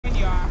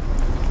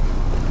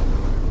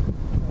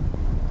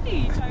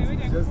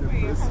just the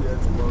first year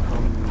to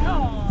welcome you. Oh,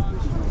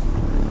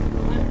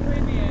 I'm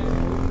brilliant.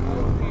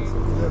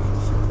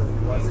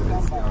 Okay.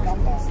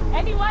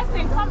 Eddie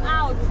Watson, come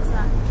out.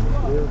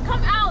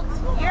 Come out.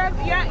 You're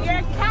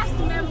a cast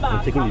member.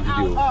 I'm taking the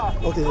video.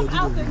 Okay, come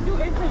out and do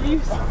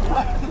interviews.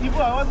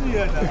 Yvonne, I wasn't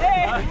here now.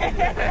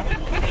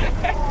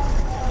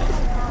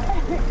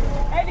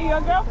 Eddie,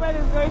 your girlfriend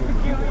is going to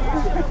kill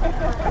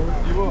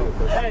you.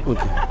 Okay.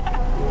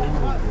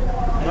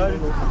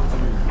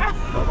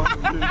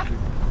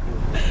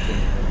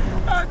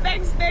 Oh,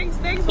 thanks for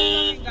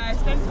coming, guys.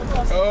 Thanks for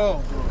coming.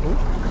 Oh,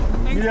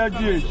 Media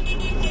GH.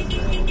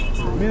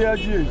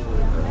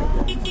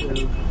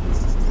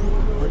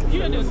 You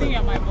don't know thing,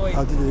 you're my boy.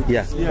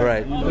 Yeah, all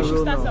right. Oh, we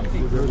should start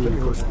something.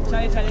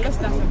 Charlie, let's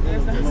start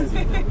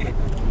something.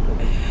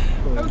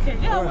 Okay,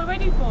 yeah, we're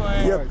ready for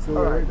it. Yep, so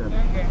we're ready then.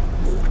 Okay.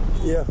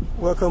 Yeah,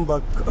 welcome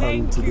back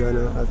to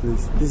Ghana, at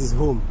least. This is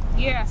home.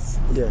 Yes.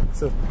 Yeah,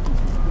 so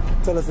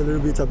tell us a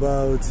little bit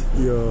about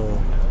your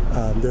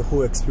the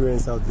whole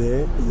experience out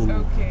there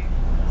in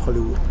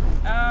Hollywood.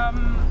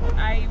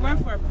 I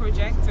went for a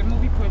project, a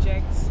movie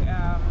project,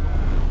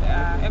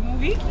 a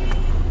movie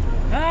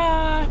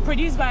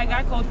produced by a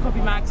guy called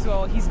Kobe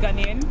Maxwell. He's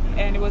Ghanaian,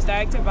 and it was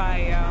directed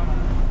by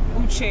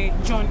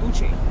John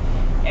Uche.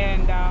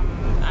 And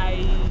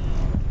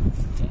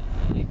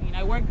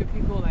I work with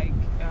people like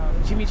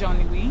Jimmy John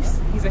Lewis.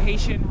 He's a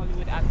Haitian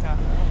Hollywood actor,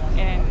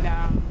 and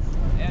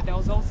there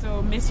was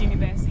also Miss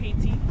Universe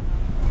Haiti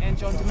and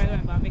John Dumelo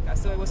and Bamika.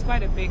 So it was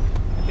quite a big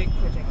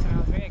project, and I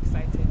was very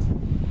excited.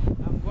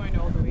 I'm going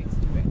all the way to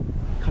do it.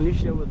 Can you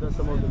share with us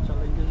some of the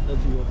challenges that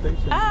you were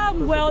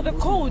facing? Well, the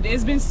cold.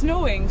 It's been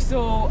snowing,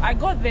 so I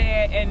got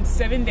there and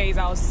 7 days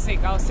I was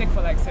sick. I was sick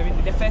for like 7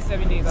 days. The first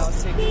 7 days I was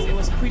sick. It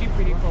was pretty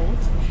cold.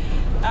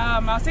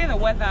 I'll say the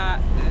weather.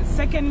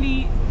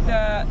 Secondly,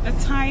 the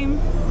time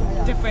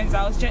difference.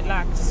 I was jet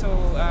lagged, so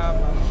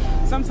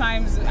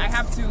sometimes I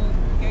have to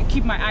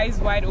keep my eyes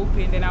wide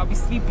open and I'll be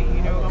sleeping,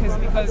 you know,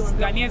 because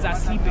Ghanaians are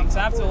sleeping, so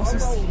I have to also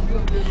sleep.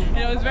 And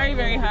it was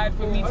very hard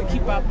for me to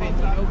keep up and,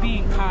 you know, be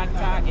in character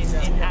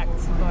and act.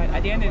 But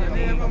at the end of the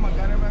day,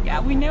 yeah,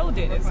 we nailed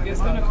it.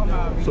 It's going to come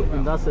out. So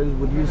in that sense,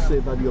 would you say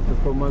that your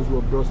performance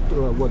was brought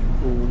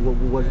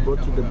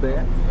to the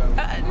bear?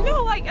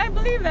 No, I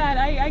believe that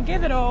I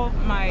gave it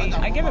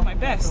my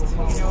best,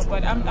 you know.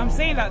 But I'm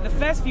saying that the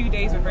first few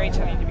days were very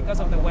challenging because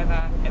of the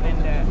weather and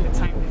then the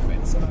time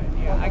difference. But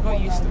yeah, I got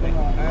used to it.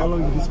 How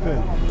long did you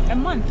spend? A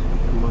month.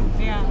 A month.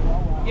 Yeah,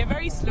 they're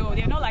very slow.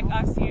 They're not like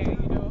us here,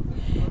 you know.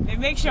 They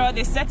make sure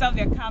they set up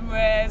their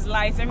cameras,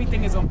 lights,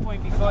 everything is on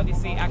point before they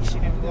say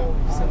action and go.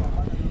 So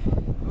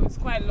it was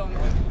quite long,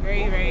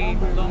 very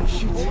long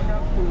shoot.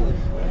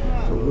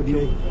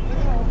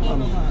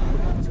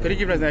 Could you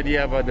give us an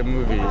idea about the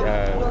movie?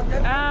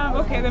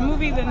 Okay,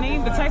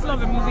 the title of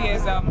the movie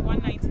is One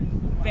Night in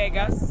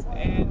Vegas,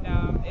 and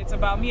it's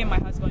about me and my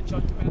husband,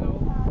 John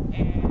Dumelo,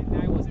 and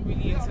I wasn't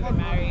really into the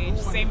marriage,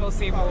 same old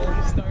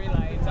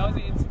storylines. I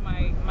wasn't into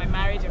my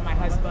marriage and my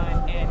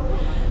husband, and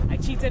I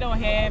cheated on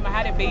him. I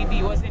had a baby.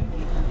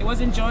 It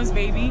wasn't John's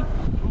baby,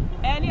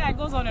 and yeah, it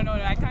goes on and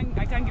on. I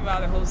can't give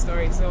out the whole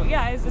story. So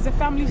yeah, it's a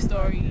family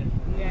story,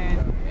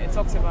 and it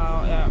talks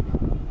about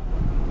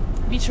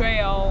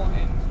betrayal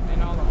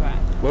and all of that.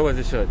 Where was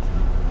it shot?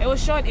 It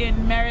was shot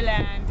in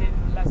Maryland, in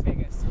Las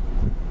Vegas.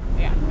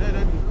 Yeah.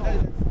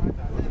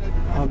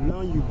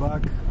 Now you're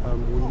back.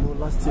 We know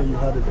last year you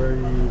had a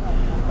very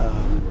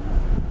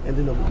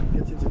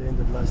getting to the end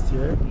of last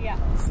year. Yeah.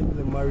 Single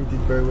and Married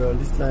did very well.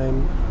 This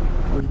time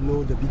we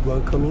know the big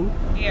one coming.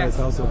 Yes.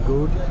 House of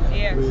Gold.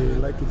 Yes. We'd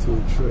like you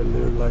to throw a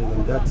little light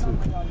on that too.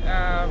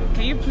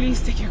 Can you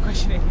please take your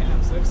question again?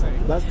 I'm so sorry.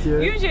 Last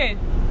year. Eugene,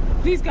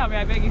 please come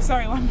here, I beg you.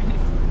 Sorry, 1 minute.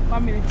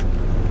 1 minute.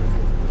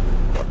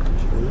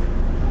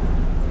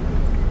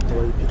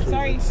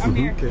 Sorry, I'm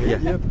here. Okay. Yeah.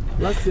 Yep.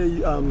 Last year,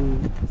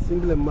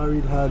 Single and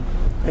Married had,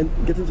 and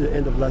getting to the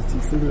end of last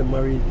year, Single and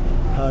Married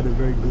had a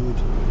very good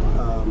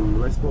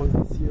response.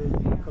 This year,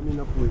 you're coming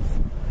up with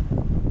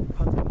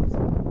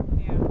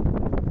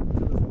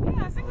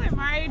Yeah, Single and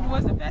Married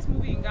was the best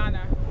movie in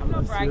Ghana. I'm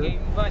not bragging,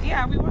 but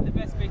yeah, we won the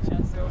best picture,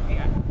 so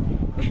yeah.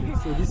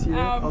 So this year,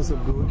 House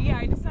of Gold. Yeah,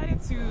 I decided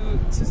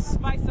to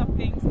spice up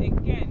things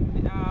again.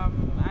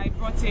 I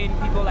brought in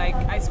people like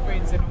Ice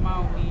Prince and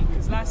Umaomi,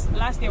 because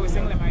last year with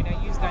Single and Married,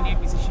 I used Ghanaian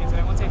musicians,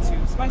 and I wanted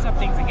to spice up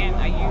things again.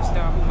 I used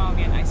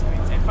Umaomi and Ice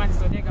Prince and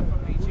Francis Odega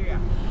from Nigeria.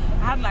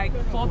 I had like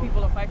 4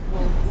 people or 5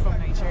 people from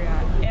Nigeria,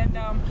 and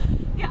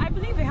yeah, I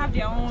believe they have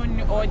their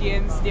own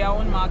audience, their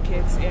own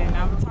markets, and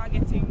I'm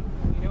targeting,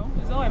 you know,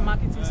 it's all a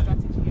marketing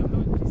strategy. I'm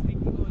not just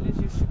thinking, oh, let's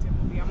just shoot a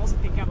movie. I'm also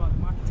thinking about the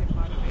marketing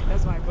part of it.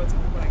 That's why I brought in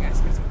people like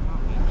Ice Prince and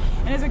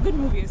Umaomi. And it's a good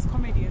movie. It's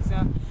comedy. It's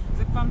a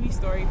family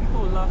story.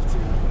 People will love to,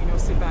 you know,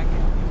 sit back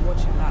and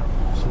watch and laugh.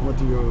 So what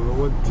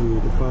do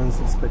the fans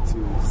expect to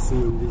see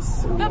in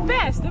this? The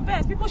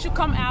best. People should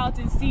come out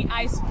and see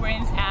Ice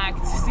Prince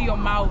act, see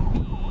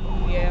Umaomi,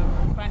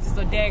 Francis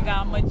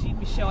Odega, Majid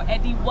Michelle,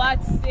 Eddie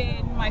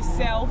Watson,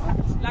 myself,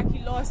 Lucky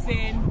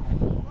Lawson,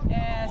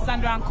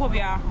 Sandra and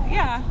Kobia.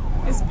 Yeah,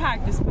 it's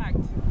packed.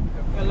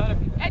 A lot of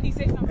people. Eddie,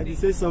 say something. Eddie,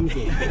 say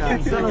something.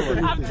 Tell us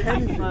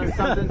anything.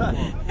 Something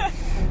small.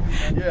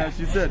 Yeah,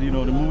 she said, you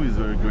know, the movie is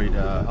very great.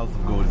 House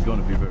of Gold is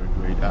going to be very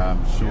great.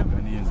 I'm sure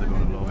Ghanaians are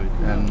going to love it.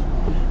 And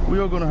we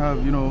are going to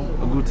have, you know,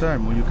 a good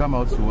time. When you come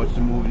out to watch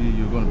the movie,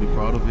 you're going to be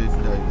proud of it.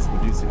 It's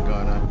produced in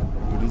Ghana,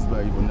 produced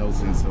by Yvonne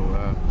Nelson. So,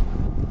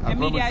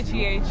 Media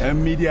GH.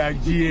 And Media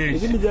GH.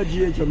 Is it Media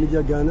GH or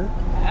Media Ghana?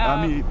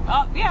 Yeah.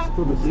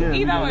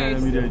 Either way.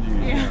 Media GH.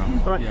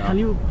 Yeah. All right, Yeah. can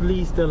you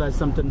please tell us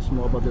something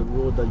small about the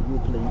role that you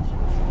played?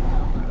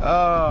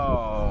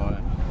 Oh,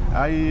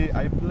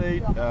 I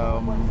played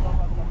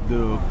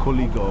the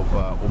colleague of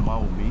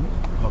Omaumi,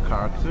 her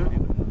character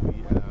in the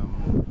movie.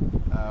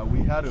 We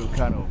had a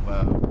kind of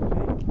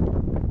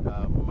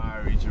fake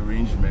marriage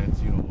arrangement,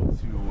 you know,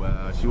 to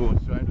she was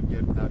trying to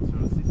get at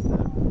her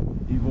sister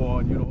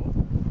Yvonne, you know,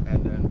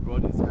 and then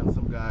brought this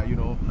handsome guy, you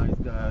know, nice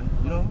guy,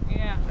 you know.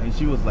 Yeah. And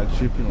she was like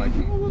tripping, like,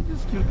 oh, what's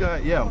this cute guy?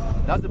 Yeah,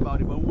 that's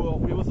about it. But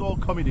it was all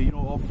comedy, you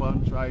know, all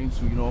fun, trying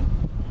to, you know,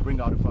 bring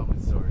out the family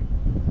story.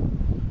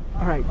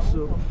 All right,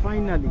 so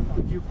finally,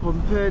 if you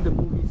compare the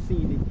movie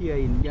scene here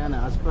in Ghana,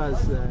 as far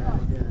as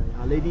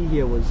a lady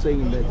here was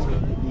saying that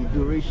the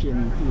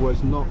duration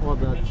was not all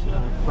that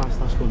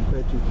fast as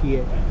compared to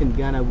here in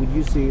Ghana, would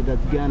you say that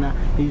Ghana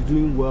is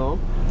doing well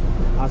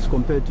as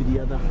compared to the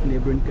other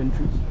neighboring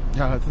countries?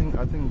 Yeah, I think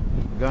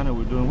Ghana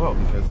we're doing well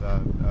because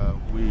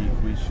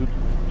we shoot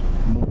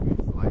movies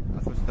like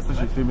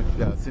especially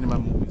cinema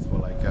movies for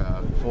like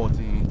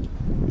 14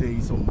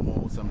 days or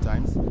more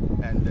sometimes,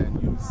 and then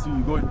you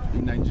go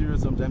in Nigeria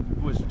sometimes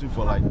people are shooting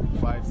for like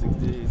 5, 6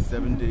 days,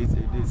 7 days,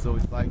 8 days. So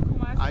it's like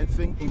I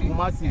think in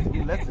Kumasi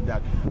it's less than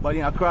that, but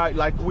in Accra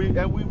like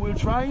we're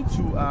trying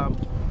to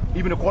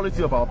even the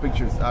quality of our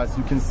pictures, as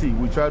you can see,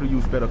 we try to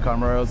use better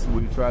cameras,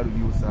 we try to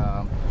use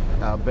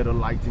better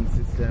lighting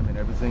system and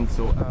everything.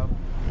 So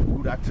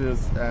good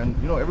actors, and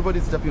you know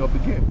everybody's stepping up the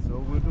game. So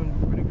we're doing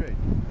pretty great.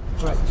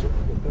 Right, so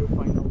very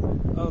final.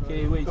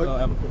 Okay, wait.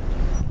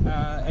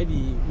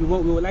 Eddie, we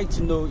would like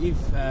to know if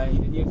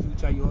in the near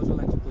future you also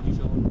like to produce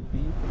your own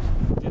movie,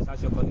 just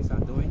as your colleagues are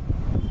doing.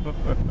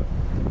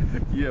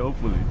 Yeah,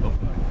 hopefully,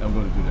 I'm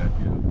going to do that.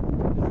 Yeah.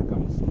 Is it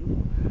coming soon?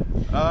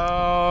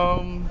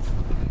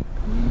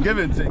 Give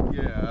and take.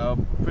 Yeah,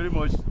 pretty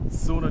much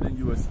sooner than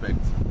you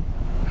expect.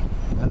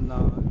 And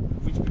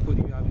which people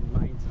do you have in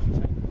mind to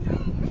feature?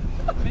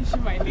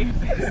 Mention my name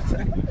first.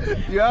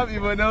 You have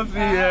Yvonne Nelson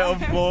here,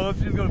 of course.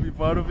 She's going to be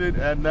part of it,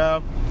 and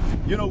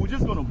you know, we're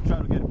just going to try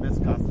to get the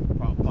best cast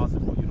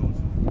possible, you know,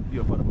 to be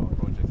a part of our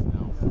projects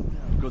now,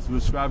 because we're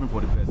striving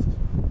for the best.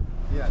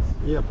 Yes.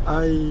 Yep.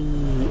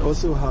 I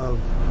also have,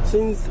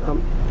 since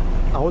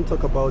I want to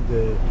talk about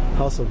the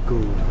House of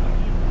Gold.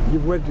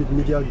 You've worked with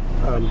Media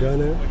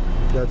Ghana,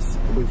 that's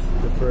with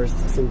the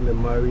first Single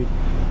and Married,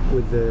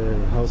 with the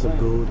House of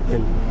Gold,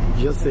 and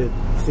you just said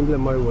Single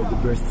and Married was the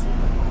best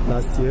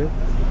last year.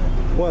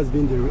 What has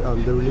been the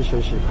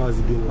relationship? How has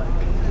it been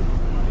like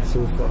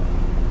so far?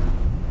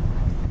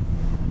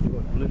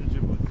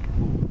 Relationship with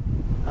who?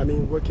 I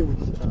mean, working with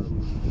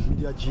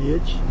Media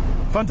GH.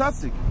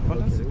 Fantastic.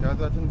 Okay. I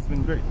think it's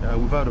been great.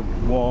 We've had a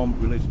warm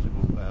relationship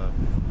with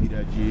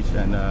Media GH,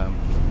 and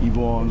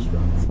Yvonne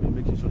has been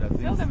making sure that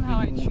things. Tell them how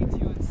I treat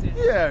you on set.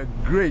 Yeah,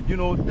 great. You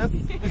know,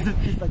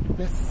 it's like the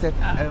best set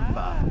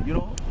ever. You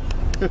know,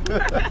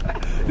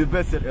 the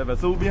best set ever.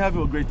 So we'll be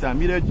having a great time.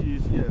 Media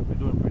GH, yeah, we're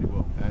doing pretty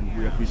well, and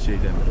we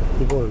appreciate them.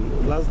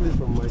 Yvonne, lastly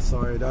from my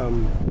side,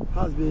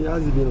 how's it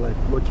been like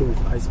working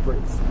with Ice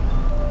Prince?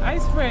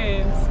 Ice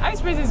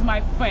Prince is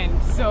my friend,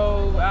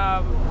 so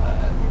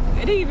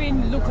it didn't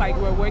even look like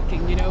we're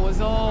working, you know. It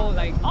was all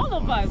like all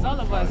of us.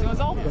 It was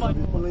all fun. I've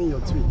been following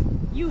your tweet.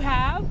 You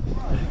have?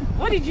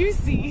 What did you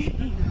see?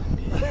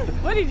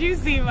 What did you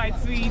see in my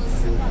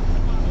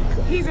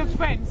tweets? He's a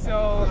friend,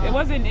 so it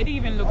didn't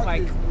even look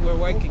like we're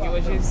working. It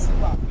was just,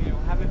 you know,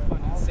 having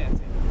fun on set.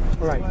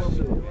 Alright,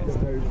 so the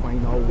very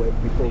final word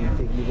before we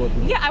take you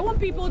over. Yeah, I want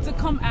people to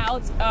come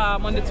out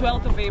on the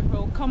 12th of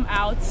April. Come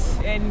out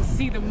and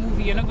see the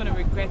movie. You're not going to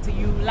regret it.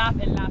 You laugh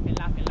and laugh and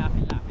laugh and laugh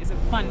and laugh. It's a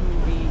fun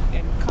movie,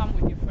 and come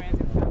with your friends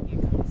and family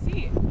and come and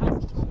see it.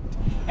 House of Gold.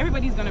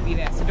 Everybody's going to be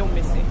there, so don't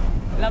miss it.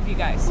 Love you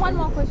guys. One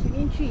more question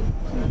in three.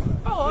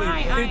 Oh,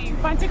 I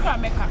fancy crab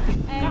makeup. For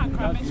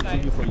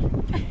you.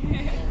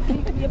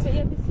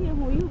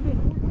 You've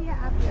been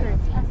actress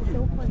as a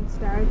self-point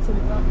directing.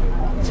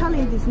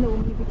 Challenges no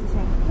maybe to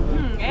say.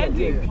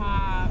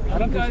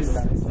 Because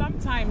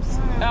sometimes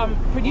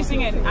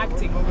producing and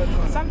acting,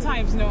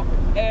 sometimes no,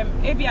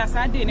 maybe as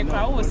I did in a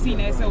crowd was seen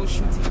as a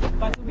shooting,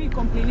 but to be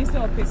complaining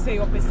or per se,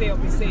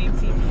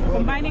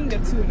 combining the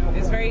two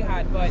is very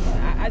hard. But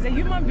as a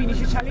human being, you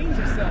should challenge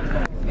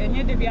yourself. And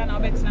yet they be now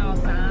better now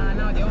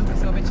they want to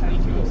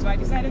challenge you. So I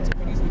decided to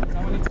produce because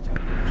I wanted to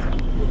challenge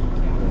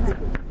myself.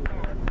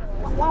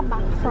 What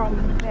back from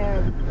the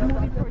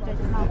movie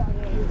project now?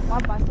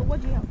 So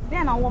what do you have?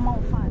 Then I want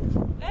more fans.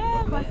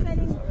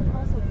 Concerning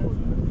House of Gold,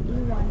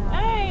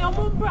 hey, I'm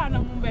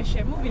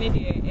moving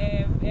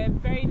it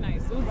very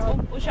nice.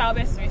 Shall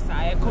be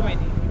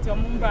comedy. It's a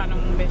I'm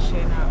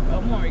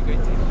more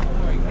regretting.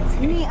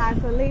 Me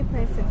as a lay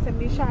person, so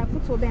me sure I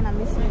put to Ben and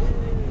miss me.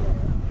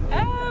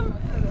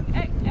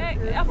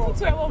 A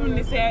footwear woman,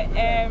 they say,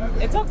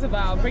 it talks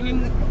about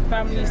bringing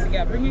families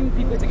together, bringing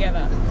people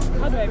together.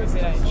 How do I even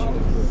say that in English?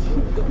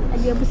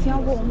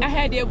 I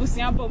heard the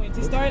Ebusian poem. It's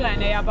a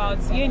storyline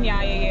about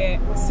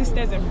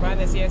sisters and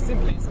brothers,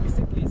 siblings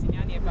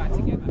in your part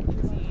together.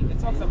 It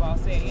talks about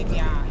saying,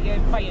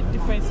 fight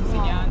differences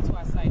in your two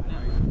aside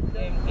now,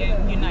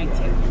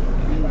 united.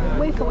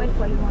 Way forward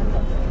for you.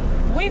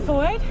 Way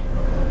forward?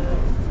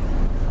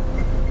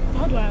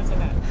 How do I answer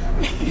that?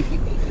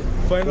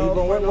 What is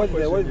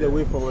the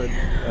way forward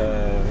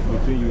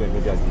between you and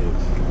Media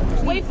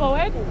DH? Way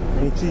forward?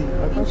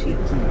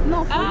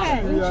 No,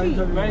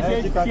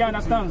 forward. She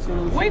understands.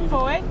 Way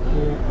forward?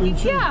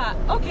 Yeah,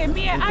 okay,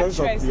 me an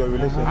actress. Your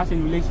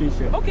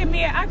relationship. Okay,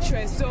 me an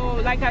actress. So,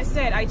 like I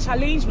said, I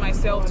challenge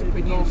myself to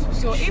produce.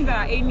 So, if there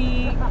are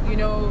any,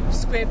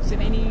 scripts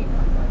and any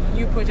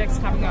new projects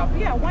coming up,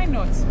 yeah, why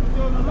not?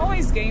 I'm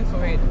always game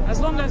for it. As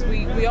long as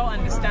we all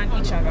understand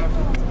each other.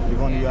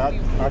 Yvonne, you are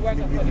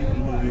actively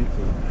moving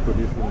to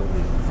produce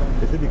movies.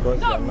 Is it because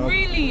not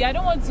really? I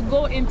don't want to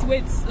go into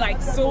it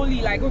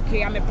solely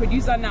okay, I'm a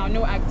producer now,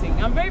 no acting.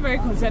 I'm very, very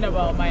concerned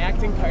about my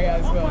acting career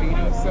as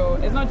well, so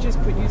it's not just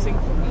producing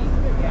for me.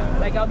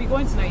 Yeah, I'll be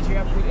going to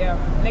Nigeria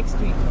next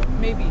week,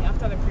 maybe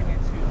after the premiere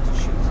to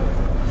shoot. So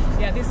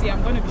yeah, this year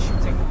I'm going to be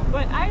shooting,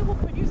 but I will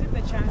produce if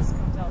the chance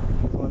comes out.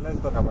 So let's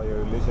talk about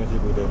your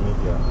relationship with the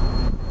media.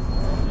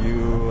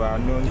 You are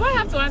known. Do I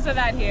have to answer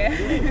that here?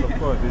 Yes, of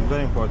course, it's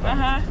very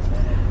important.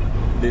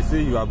 They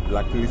say you have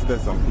blacklisted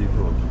some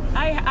people.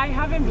 I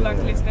haven't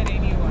blacklisted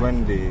anyone.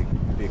 When they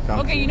come.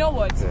 Okay, you know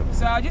what? Yeah.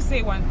 So I'll just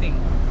say one thing,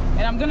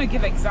 and I'm gonna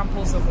give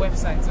examples of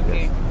websites.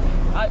 Okay,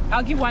 yes.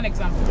 I'll give one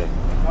example.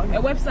 Yeah.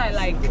 A website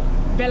like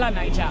Bella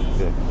Niger.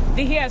 Yeah.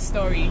 They hear a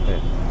story.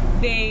 Yeah.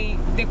 They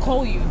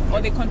call you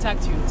or they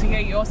contact you to hear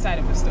your side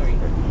of the story.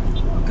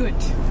 Yeah. Good.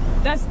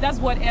 That's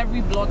what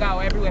every blogger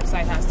or every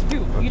website has to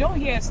do. You don't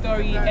hear a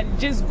story and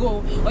just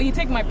go, or you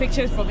take my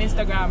pictures from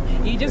Instagram,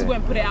 and you just go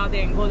and put it out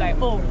there and go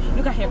like, oh,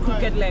 look at her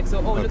crooked legs,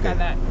 or oh, look at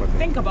that.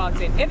 Think about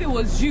it. If it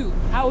was you,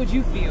 how would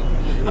you feel?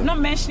 I'm not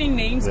mentioning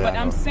names, but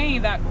I'm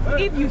saying that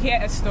if you hear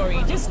a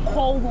story, just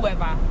call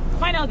whoever,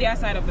 find out their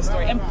side of the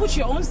story, and put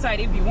your own side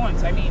if you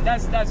want. I mean,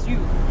 that's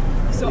you.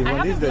 So I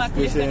haven't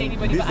blacklisted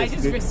anybody, but I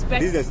just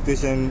respect. This is the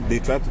station they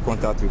try to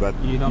contact you, but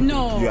you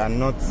are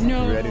not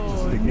ready to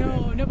speak with them.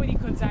 No, nobody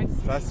contacts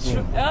me. Trust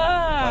me.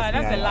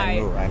 That's a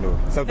lie. I know.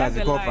 Sometimes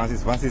they call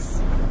Francis.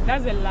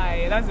 That's a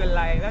lie.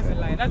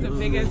 That's the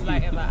biggest lie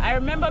ever. I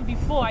remember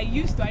before I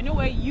know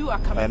where you are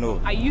coming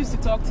from. I used to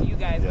talk to you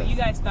guys, but you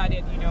guys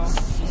started,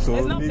 So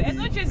it's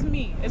not just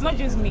me. It's not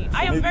just me.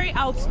 I am very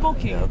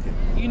outspoken. Yeah, okay.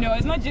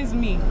 It's not just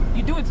me.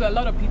 You do it to a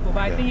lot of people,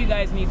 but I think you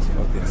guys need to.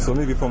 Okay. So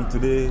maybe from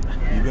today,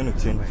 you're going to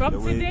change.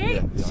 From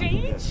today?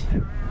 Change?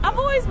 Yeah. I've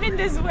always been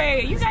this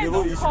way. You guys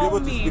don't call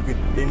me. You should be able to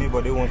speak with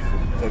anybody who wants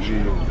to interview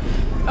you.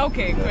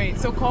 Okay, great.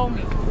 So call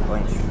me.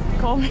 Thanks.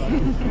 Call me.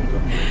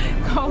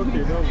 Call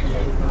me.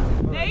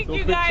 Thank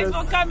you guys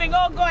for coming.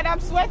 Oh God, I'm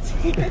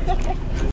sweating.